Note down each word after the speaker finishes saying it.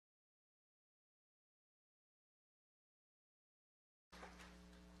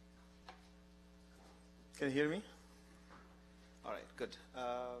Can you hear me? All right, good.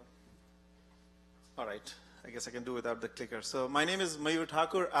 All right, I guess I can do without the clicker. So my name is Mayur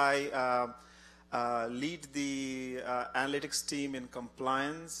Thakur. I lead the analytics team in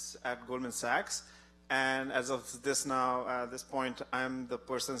compliance at Goldman Sachs. And as of this now, at this point, I'm the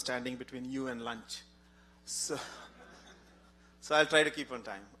person standing between you and lunch. So I'll try to keep on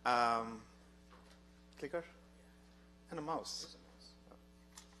time. Clicker? And a mouse.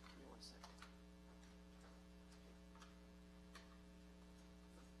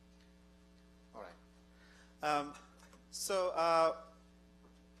 All right.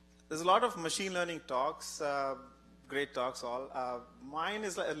 There's a lot of machine learning talks, great talks all. Mine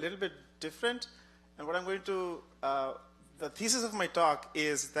is a little bit different. And what I'm going to, the thesis of my talk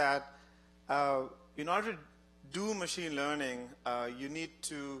is that in order to do machine learning, you need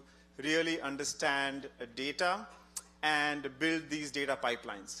to really understand data and build these data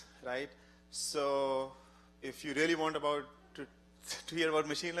pipelines, right? So if you really want to hear about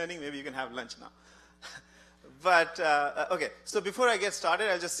machine learning, maybe you can have lunch now. But, okay, so before I get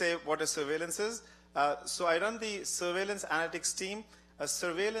started, I'll just say what a surveillance is. So I run the surveillance analytics team. A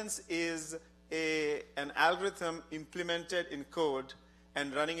surveillance is an algorithm implemented in code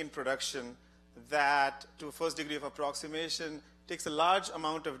and running in production that, to a first degree of approximation, takes a large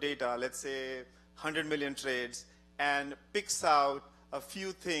amount of data, let's say 100 million trades, and picks out a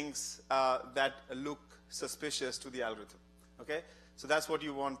few things that look suspicious to the algorithm, okay? So that's what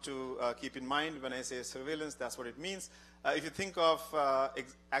you want to keep in mind when I say surveillance. That's what it means. If you think of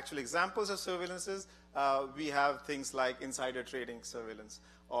actual examples of surveillances, we have things like insider trading surveillance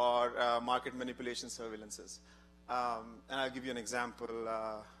or market manipulation surveillances. And I'll give you an example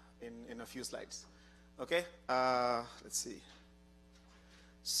in a few slides. Okay, let's see.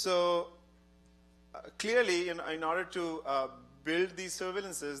 So clearly, in order to build these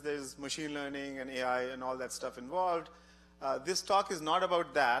surveillances, there's machine learning and AI and all that stuff involved. This talk is not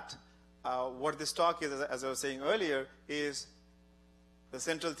about that. What this talk is, as I was saying earlier, is the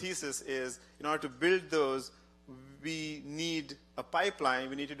central thesis is in order to build those, we need a pipeline.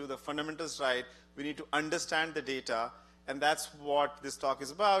 We need to do the fundamentals right. We need to understand the data. And that's what this talk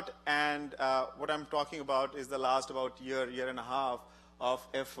is about. And what I'm talking about is the last about year and a half of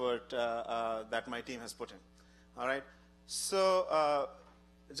effort that my team has put in. All right. So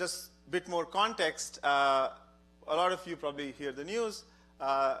just a bit more context. A lot of you probably hear the news.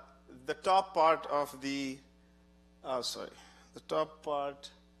 The top part of the top part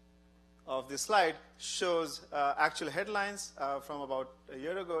of this slide shows actual headlines from about a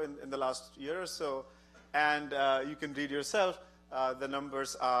year ago in the last year or so. And you can read yourself. The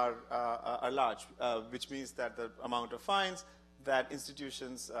numbers are large, which means that the amount of fines that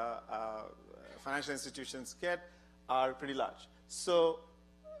institutions, financial institutions get are pretty large. So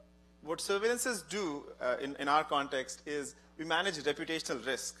what surveillances do in our context is we manage reputational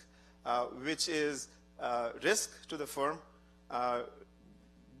risk, which is risk to the firm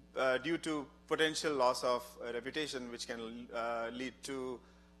due to potential loss of reputation, which can lead to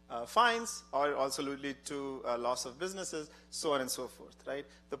fines or also lead to loss of businesses, so on and so forth, right?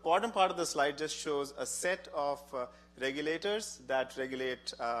 The bottom part of the slide just shows a set of regulators that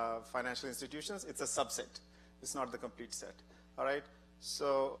regulate financial institutions. It's a subset. It's not the complete set, all right?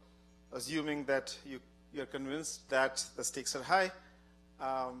 So assuming that you're convinced that the stakes are high,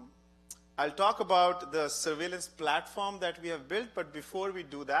 I'll talk about the surveillance platform that we have built, but before we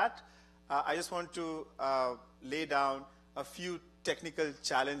do that, I just want to lay down a few technical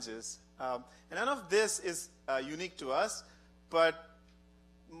challenges. And none of this is unique to us, but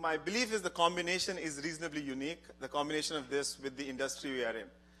my belief is the combination is reasonably unique, the combination of this with the industry we are in,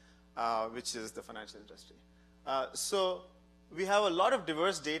 which is the financial industry. So we have a lot of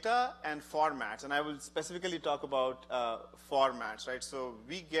diverse data and formats, and I will specifically talk about formats, right? So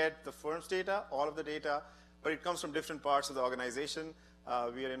we get the firm's data, all of the data, but it comes from different parts of the organization.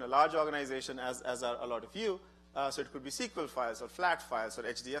 We are in a large organization, as are a lot of you. So it could be SQL files or flat files or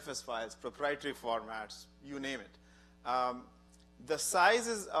HDFS files, proprietary formats, you name it. The size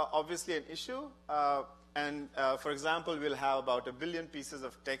is obviously an issue. And for example, we'll have about 1 billion pieces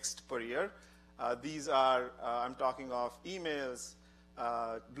of text per year. These are, I'm talking of emails,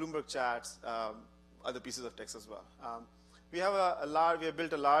 Bloomberg chats, other pieces of text as well. We have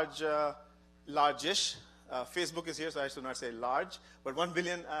built a large-ish. Facebook is here, so I should not say large, but 1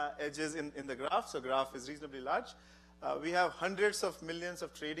 billion edges in the graph, so graph is reasonably large. We have hundreds of millions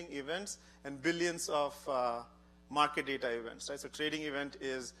of trading events and billions of market data events, right? So trading event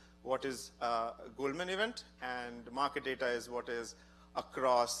is what is a Goldman event, and market data is what is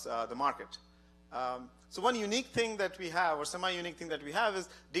across the market. So one unique thing that we have, or semi-unique thing that we have, is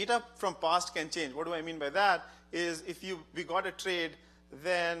data from past can change. What do I mean by that? Is if we got a trade,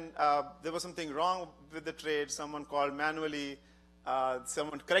 then there was something wrong with the trade, someone called manually,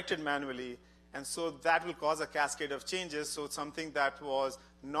 someone corrected manually, and so that will cause a cascade of changes. So something that was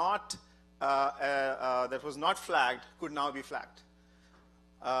not flagged could now be flagged.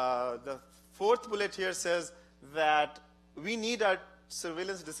 The fourth bullet here says that we need our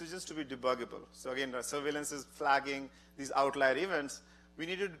surveillance decisions to be debuggable. So again, surveillance is flagging these outlier events. We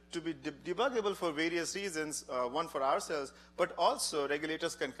need it to be debuggable for various reasons, one for ourselves, but also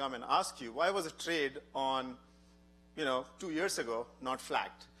regulators can come and ask you, why was a trade on 2 years ago not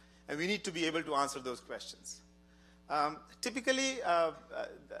flagged? And we need to be able to answer those questions. Typically,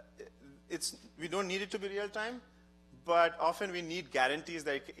 we don't need it to be real time, but often we need guarantees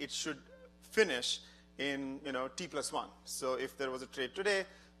that it should finish in T+1. So if there was a trade today,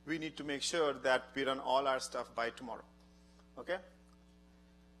 we need to make sure that we run all our stuff by tomorrow. Okay?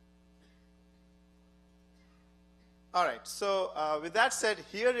 All right, so with that said,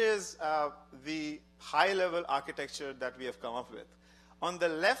 here is the high-level architecture that we have come up with. On the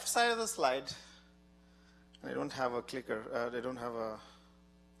left side of the slide, I don't have a clicker, I don't have a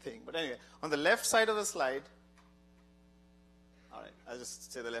thing, but anyway, on the left side of the slide, all right, I'll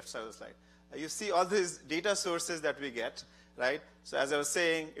just say the left side of the slide. You see all these data sources that we get, right? So as I was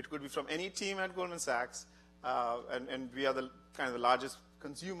saying, it could be from any team at Goldman Sachs, and we are kind of the largest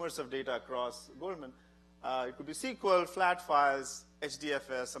consumers of data across Goldman. It could be SQL, flat files,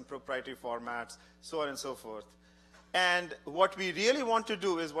 HDFS, some proprietary formats, so on and so forth. And what we really want to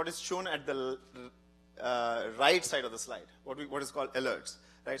do is what is shown at the right side of the slide, what is called alerts,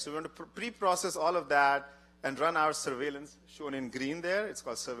 right? So we want to pre-process all of that and run our surveillance, shown in green there. It's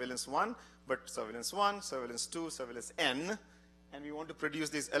called surveillance 1, but surveillance 1, surveillance 2, surveillance N. And we want to produce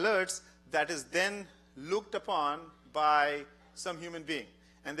these alerts that is then looked upon by some human being.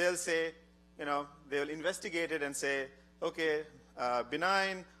 And they'll say, they'll investigate it and say, okay,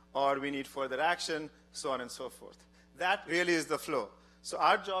 benign, or we need further action, so on and so forth. That really is the flow. So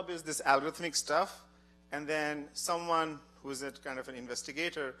our job is this algorithmic stuff, and then someone who's a kind of an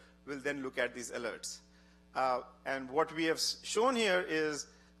investigator will then look at these alerts. And what we have shown here is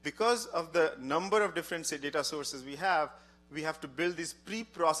because of the number of different data sources we have to build these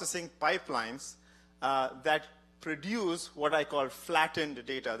pre-processing pipelines that produce what I call flattened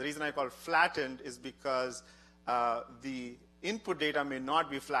data. The reason I call flattened is because the input data may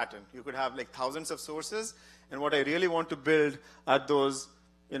not be flattened. You could have like thousands of sources, and what I really want to build are those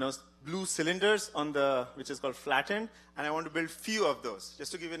blue cylinders which is called flattened, and I want to build few of those.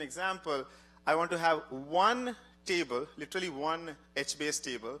 Just to give you an example, I want to have one table, literally one H-based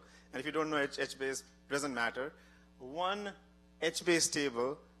table, and if you don't know H-based, doesn't matter, one H-based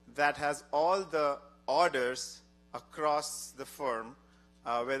table that has all the orders across the firm,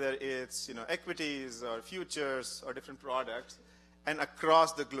 whether it's equities or futures or different products, and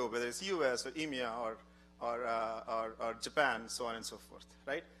across the globe, whether it's US or EMEA or Japan, so on and so forth,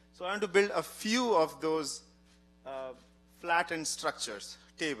 right? So I want to build a few of those flattened structures,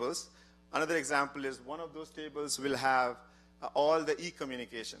 tables. Another example is one of those tables will have all the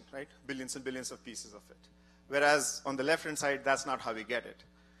e-communication, right? Billions and billions of pieces of it. Whereas on the left-hand side, that's not how we get it.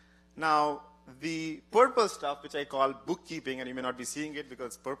 Now, the purple stuff, which I call bookkeeping, and you may not be seeing it because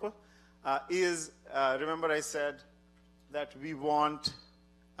it's purple, remember I said that we want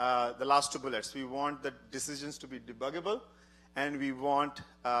the last two bullets. We want the decisions to be debuggable, and we want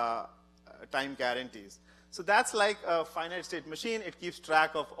time guarantees. So that's like a finite state machine. It keeps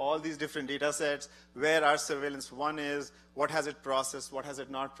track of all these different data sets, where our surveillance 1 is, what has it processed, what has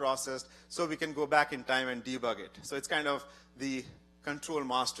it not processed, so we can go back in time and debug it. So it's kind of the control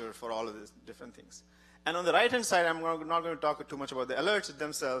master for all of these different things. And on the right-hand side, I'm not going to talk too much about the alerts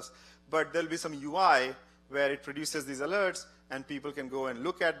themselves, but there'll be some UI where it produces these alerts, and people can go and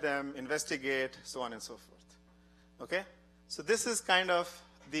look at them, investigate, so on and so forth. Okay? So this is kind of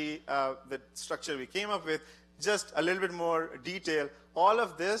the structure we came up with. Just a little bit more detail. All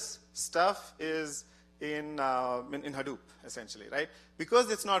of this stuff is in Hadoop, essentially, right? Because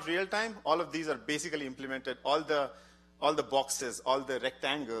it's not real time, all of these are basically implemented. All the boxes, all the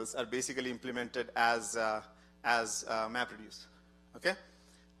rectangles are basically implemented as MapReduce. Okay?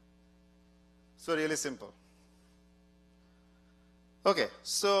 So really simple. Okay,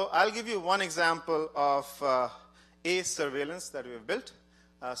 so I'll give you one example of a surveillance that we've built,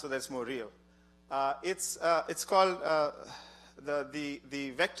 so that's more real. It's called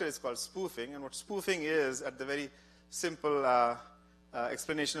the vector is called spoofing, and what spoofing is, at the very simple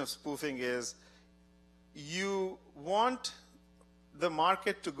explanation of spoofing is, you want the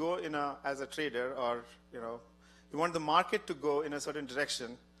market to go in as a trader, or you want the market to go in a certain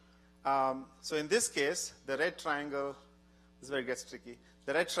direction. So in this case, the red triangle, this is where it gets tricky.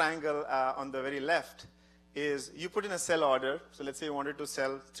 The red triangle on the very left is you put in a sell order. So let's say you wanted to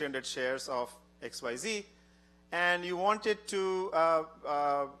sell 300 shares of XYZ, and you wanted to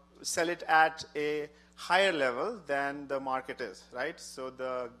sell it at a higher level than the market is, right? So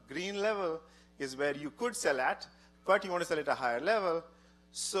the green level is where you could sell at, but you want to sell it at a higher level.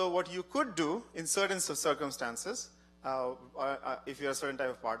 So what you could do in certain circumstances, if you're a certain type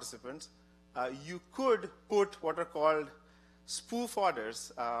of participant, you could put what are called spoof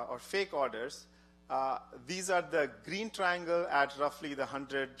orders or fake orders. These are the green triangle at roughly the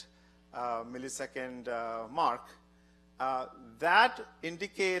 100 millisecond mark. That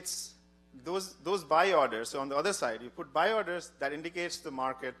indicates those buy orders. So on the other side, you put buy orders, that indicates to the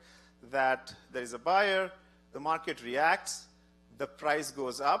market that there is a buyer, the market reacts, the price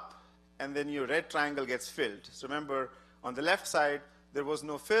goes up, and then your red triangle gets filled. So remember, on the left side, there was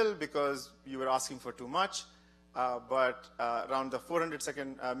no fill because you were asking for too much, but around the 400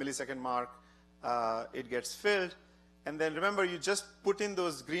 millisecond mark, it gets filled. And then remember, you just put in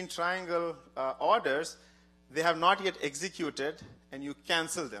those green triangle orders. They have not yet executed, and you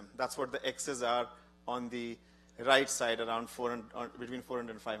cancel them. That's what the X's are on the right side, around 400, between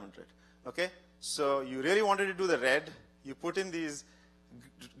 400 and 500. Okay? So you really wanted to do the red. You put in these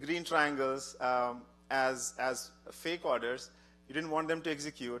green triangles as fake orders. You didn't want them to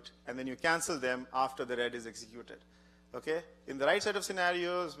execute, and then you cancel them after the red is executed. Okay? In the right set of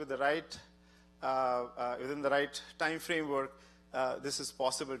scenarios, with the right within the right time framework, this is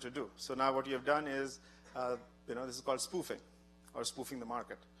possible to do. So now what you have done is, this is called spoofing, or spoofing the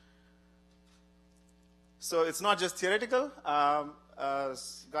market. So it's not just theoretical. A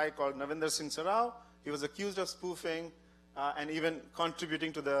guy called Navinder Singh Sarao, he was accused of spoofing and even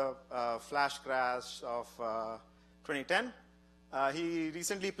contributing to the flash crash of 2010. He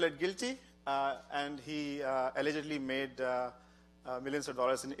recently pled guilty, and he allegedly made millions of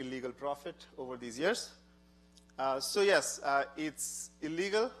dollars in illegal profit over these years. So yes, it's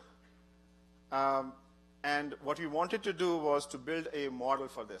illegal. And what we wanted to do was to build a model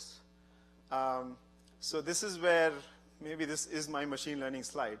for this. So this is where, maybe this is my machine learning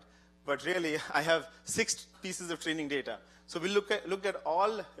slide, but really I have 6 pieces of training data. So we looked at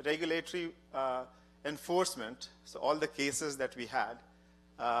all regulatory enforcement, so all the cases that we had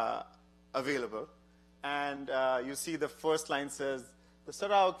available. And you see the first line says the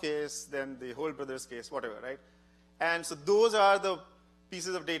Sarao case, then the Whole Brothers case, whatever, right? And so those are the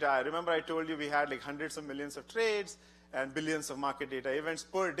pieces of data. I remember I told you we had like hundreds of millions of trades and billions of market data events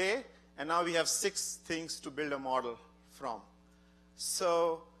per day, and now we have 6 things to build a model from.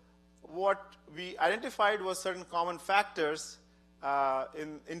 So what we identified was certain common factors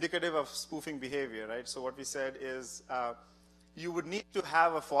indicative of spoofing behavior, right? So what we said is you would need to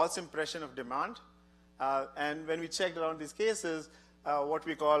have a false impression of demand. And when we checked around these cases, what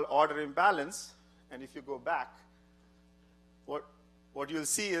we call order imbalance, and if you go back, what you'll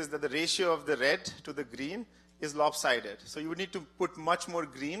see is that the ratio of the red to the green is lopsided. So you would need to put much more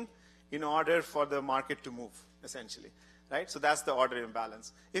green in order for the market to move, essentially, right? So that's the order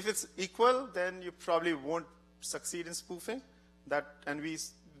imbalance. If it's equal, then you probably won't succeed in spoofing. That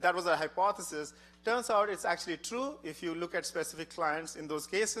was a hypothesis. Turns out it's actually true. If you look at specific clients in those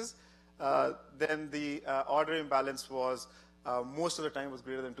cases, then the order imbalance was, most of the time, was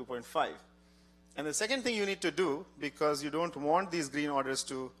greater than 2.5. And the second thing you need to do, because you don't want these green orders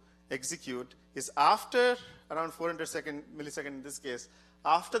to execute, is after around 400 millisecond in this case,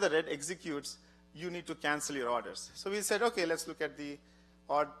 after the red executes, you need to cancel your orders. So we said, okay, let's look at the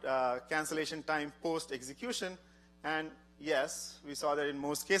cancellation time post-execution. And yes, we saw that in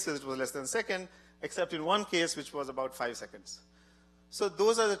most cases it was less than a second, except in one case, which was about 5 seconds. So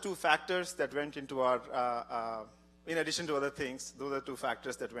those are the 2 factors that went into our, in addition to other things, those are 2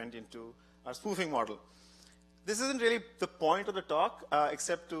 factors that went into our spoofing model. This isn't really the point of the talk,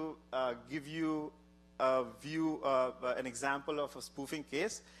 except to give you a view, an example of a spoofing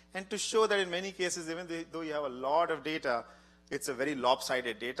case, and to show that in many cases, even though you have a lot of data, it's a very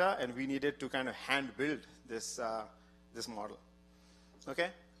lopsided data, and we needed to kind of hand build this model. Okay?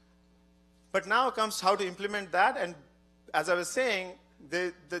 But now comes how to implement that, and as I was saying,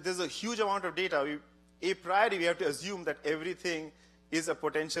 there's a huge amount of data. A priori, we have to assume that everything is a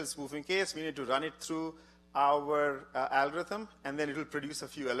potential spoofing case. We need to run it through our algorithm, and then it will produce a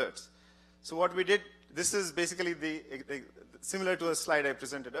few alerts. So what we did, this is basically similar to a slide I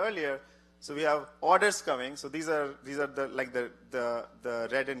presented earlier. So we have orders coming. So these are the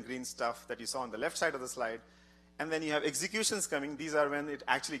red and green stuff that you saw on the left side of the slide. And then you have executions coming. These are when it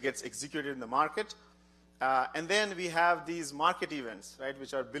actually gets executed in the market. And then we have these market events, right,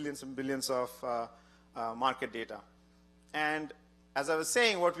 which are billions and billions of market data. And as I was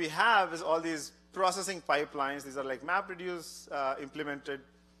saying, what we have is all these processing pipelines. These are like MapReduce implemented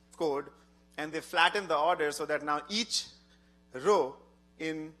code. And they flatten the order so that now each row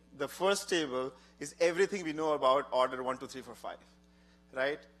in the first table is everything we know about order 1, 2, 3, 4, 5,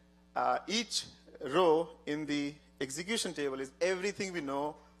 right? Each row in the execution table is everything we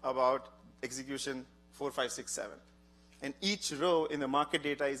know about execution 4, 5, 6, 7. And each row in the market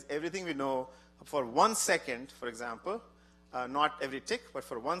data is everything we know for 1 second, for example, not every tick, but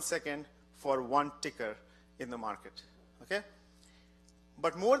for 1 second for one ticker in the market, okay?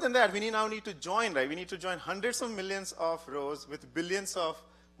 But more than that, we now need to join, right? We need to join hundreds of millions of rows with billions of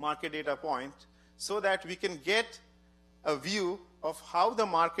market data points so that we can get a view of how the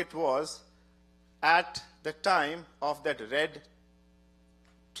market was at the time of that red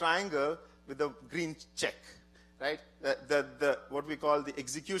triangle with the green check, right? What we call the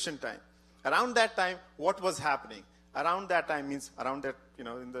execution time. Around that time, what was happening? Around that time means around that,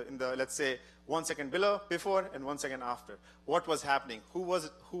 in the let's say 1 second before and 1 second after. What was happening? Who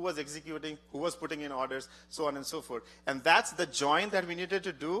was executing? Who was putting in orders? So on and so forth. And that's the join that we needed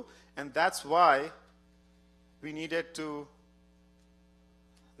to do, and that's why we needed to.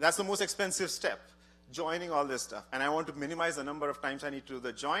 That's the most expensive step, joining all this stuff. And I want to minimize the number of times I need to do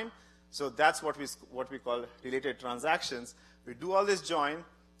the join. So that's what we call related transactions. We do all this join,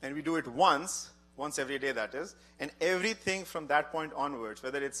 and we do it once every day, that is, and everything from that point onwards,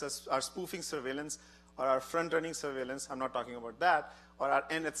 whether it's our spoofing surveillance or our front-running surveillance, I'm not talking about that, or our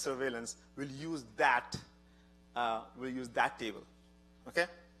nth surveillance, we'll use that table, okay?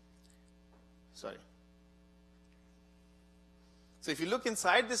 Sorry. So if you look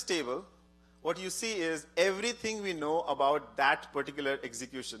inside this table, what you see is everything we know about that particular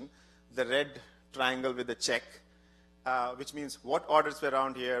execution, the red triangle with the check, which means what orders were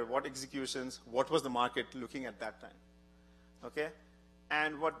around here, what executions, what was the market looking at that time, okay?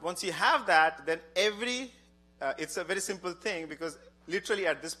 And once you have that, then it's a very simple thing because literally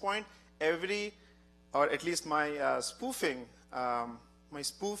at this point, or at least my spoofing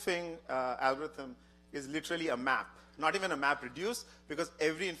algorithm is literally a map, not even a map reduce, because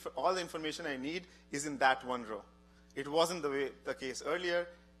all the information I need is in that one row. It wasn't the case earlier.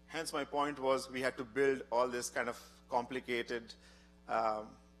 Hence, my point was we had to build all this kind of complicated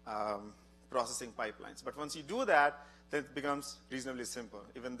processing pipelines. But once you do that, then it becomes reasonably simple,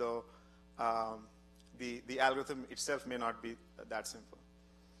 even though the algorithm itself may not be that simple.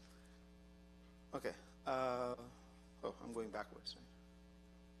 Okay. I'm going backwards.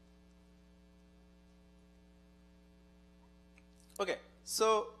 Right? Okay.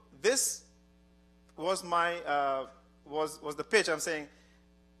 So this was my was the pitch. I'm saying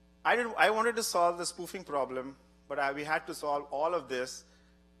I wanted to solve the spoofing problem, but we had to solve all of this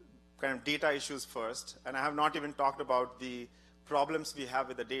kind of data issues first. And I have not even talked about the problems we have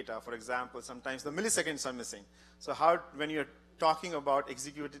with the data. For example, sometimes the milliseconds are missing. So when you're talking about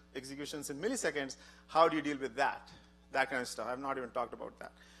executions in milliseconds, how do you deal with that? That kind of stuff. I've not even talked about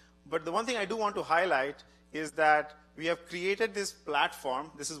that. But the one thing I do want to highlight is that we have created this platform.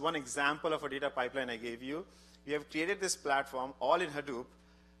 This is one example of a data pipeline I gave you. We have created this platform all in Hadoop,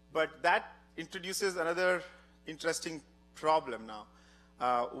 but that introduces another interesting problem now.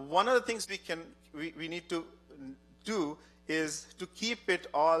 One of the things we need to do is to keep it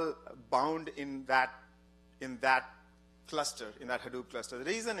all bound in that cluster, in that Hadoop cluster. The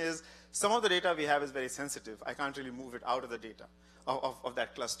reason is some of the data we have is very sensitive. I can't really move it out of the data of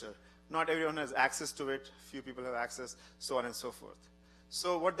that cluster. Not everyone has access to it. Few people have access, so on and so forth.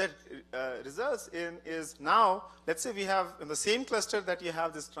 So what that results in is now, let's say we have in the same cluster that you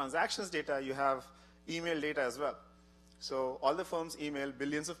have this transactions data, you have email data as well. So all the firms' email,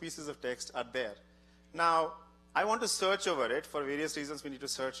 billions of pieces of text are there. Now, I want to search over it. For various reasons, we need to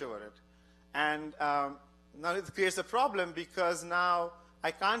search over it. And now it creates a problem because now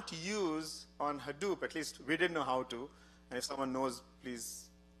I can't use on Hadoop, at least we didn't know how to, and if someone knows, please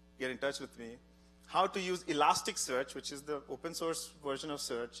get in touch with me, how to use Elasticsearch, which is the open source version of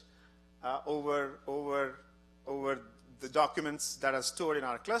search, over the documents that are stored in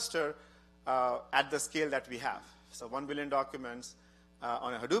our cluster at the scale that we have. So 1 billion documents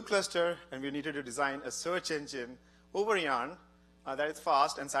on a Hadoop cluster, and we needed to design a search engine over Yarn that is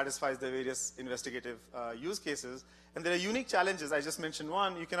fast and satisfies the various investigative use cases. And there are unique challenges. I just mentioned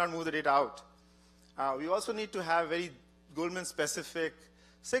one. You cannot move the data out. We also need to have very Goldman-specific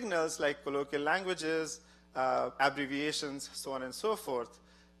signals like colloquial languages, abbreviations, so on and so forth.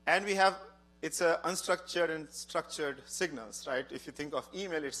 And we have it's unstructured and structured signals, right? If you think of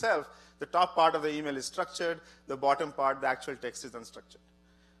email itself, the top part of the email is structured, the bottom part, the actual text is unstructured,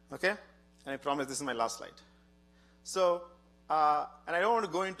 okay? And I promise this is my last slide. So, and I don't want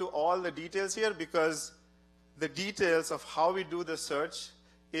to go into all the details here because the details of how we do the search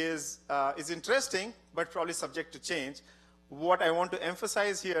is interesting, but probably subject to change. What I want to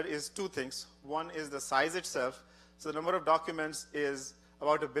emphasize here is two things. One is the size itself. So the number of documents is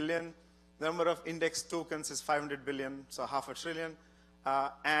about 1 billion. The number of index tokens is 500 billion, so half a trillion.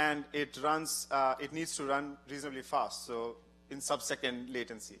 And it needs to run reasonably fast, so in sub-second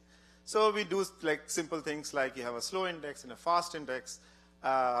latency. So we do like simple things like you have a slow index and a fast index.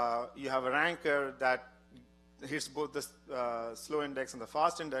 You have a ranker that hits both the slow index and the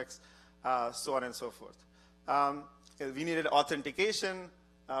fast index, so on and so forth. We needed authentication.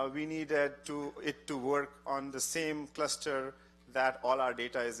 We needed it to work on the same cluster that all our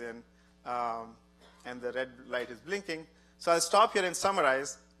data is in, and the red light is blinking. So I'll stop here and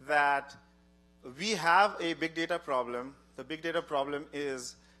summarize that we have a big data problem. The big data problem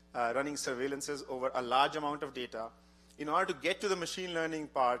is running surveillances over a large amount of data. In order to get to the machine learning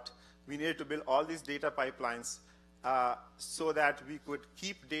part, we needed to build all these data pipelines so that we could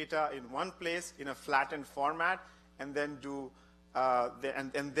keep data in one place in a flattened format and then do our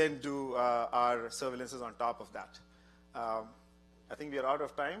surveillances on top of that. I think we are out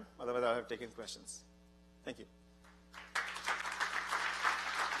of time. Otherwise, I have taken questions. Thank you.